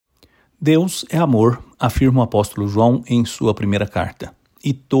Deus é amor, afirma o apóstolo João em sua primeira carta.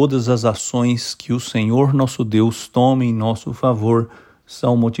 E todas as ações que o Senhor nosso Deus toma em nosso favor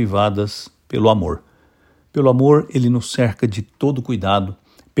são motivadas pelo amor. Pelo amor, Ele nos cerca de todo cuidado.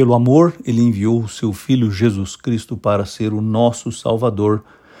 Pelo amor, Ele enviou o seu Filho Jesus Cristo para ser o nosso Salvador.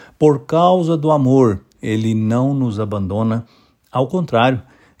 Por causa do amor, Ele não nos abandona. Ao contrário,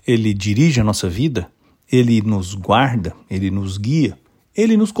 Ele dirige a nossa vida, Ele nos guarda, Ele nos guia,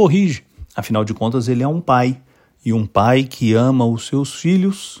 Ele nos corrige. Afinal de contas, Ele é um pai. E um pai que ama os seus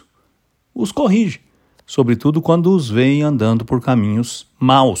filhos os corrige, sobretudo quando os vê andando por caminhos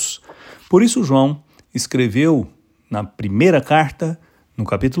maus. Por isso, João escreveu na primeira carta, no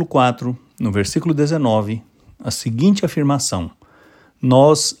capítulo 4, no versículo 19, a seguinte afirmação: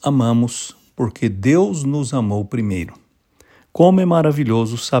 nós amamos porque Deus nos amou primeiro. Como é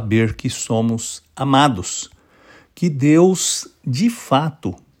maravilhoso saber que somos amados, que Deus, de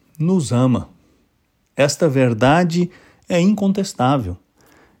fato, nos ama. Esta verdade é incontestável.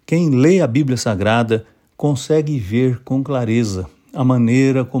 Quem lê a Bíblia Sagrada consegue ver com clareza a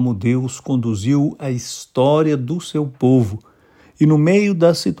maneira como Deus conduziu a história do seu povo e no meio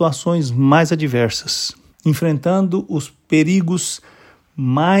das situações mais adversas, enfrentando os perigos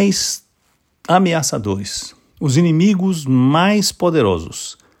mais ameaçadores, os inimigos mais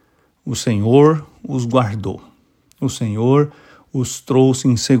poderosos. O Senhor os guardou. O Senhor os trouxe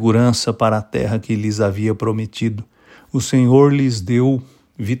em segurança para a terra que lhes havia prometido. O Senhor lhes deu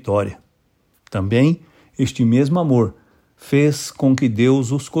vitória. Também este mesmo amor fez com que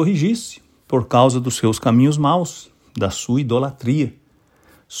Deus os corrigisse por causa dos seus caminhos maus, da sua idolatria.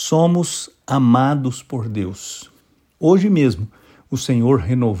 Somos amados por Deus. Hoje mesmo, o Senhor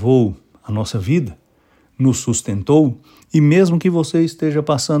renovou a nossa vida, nos sustentou, e mesmo que você esteja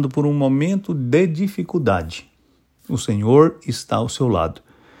passando por um momento de dificuldade, o Senhor está ao seu lado,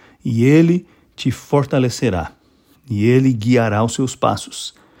 e Ele te fortalecerá, e Ele guiará os seus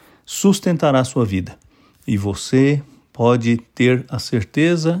passos, sustentará a sua vida, e você pode ter a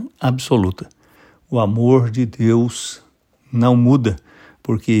certeza absoluta: o amor de Deus não muda,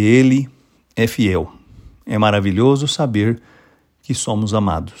 porque Ele é fiel. É maravilhoso saber que somos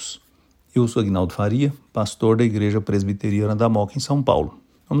amados. Eu sou Aguinaldo Faria, pastor da Igreja Presbiteriana da Moca, em São Paulo.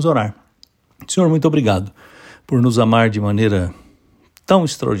 Vamos orar. Senhor, muito obrigado por nos amar de maneira tão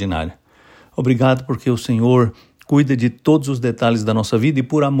extraordinária. Obrigado porque o Senhor cuida de todos os detalhes da nossa vida e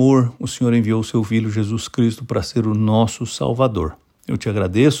por amor o Senhor enviou o seu Filho Jesus Cristo para ser o nosso Salvador. Eu te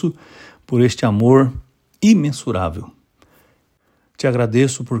agradeço por este amor imensurável. Te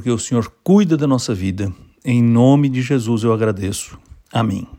agradeço porque o Senhor cuida da nossa vida. Em nome de Jesus eu agradeço. Amém.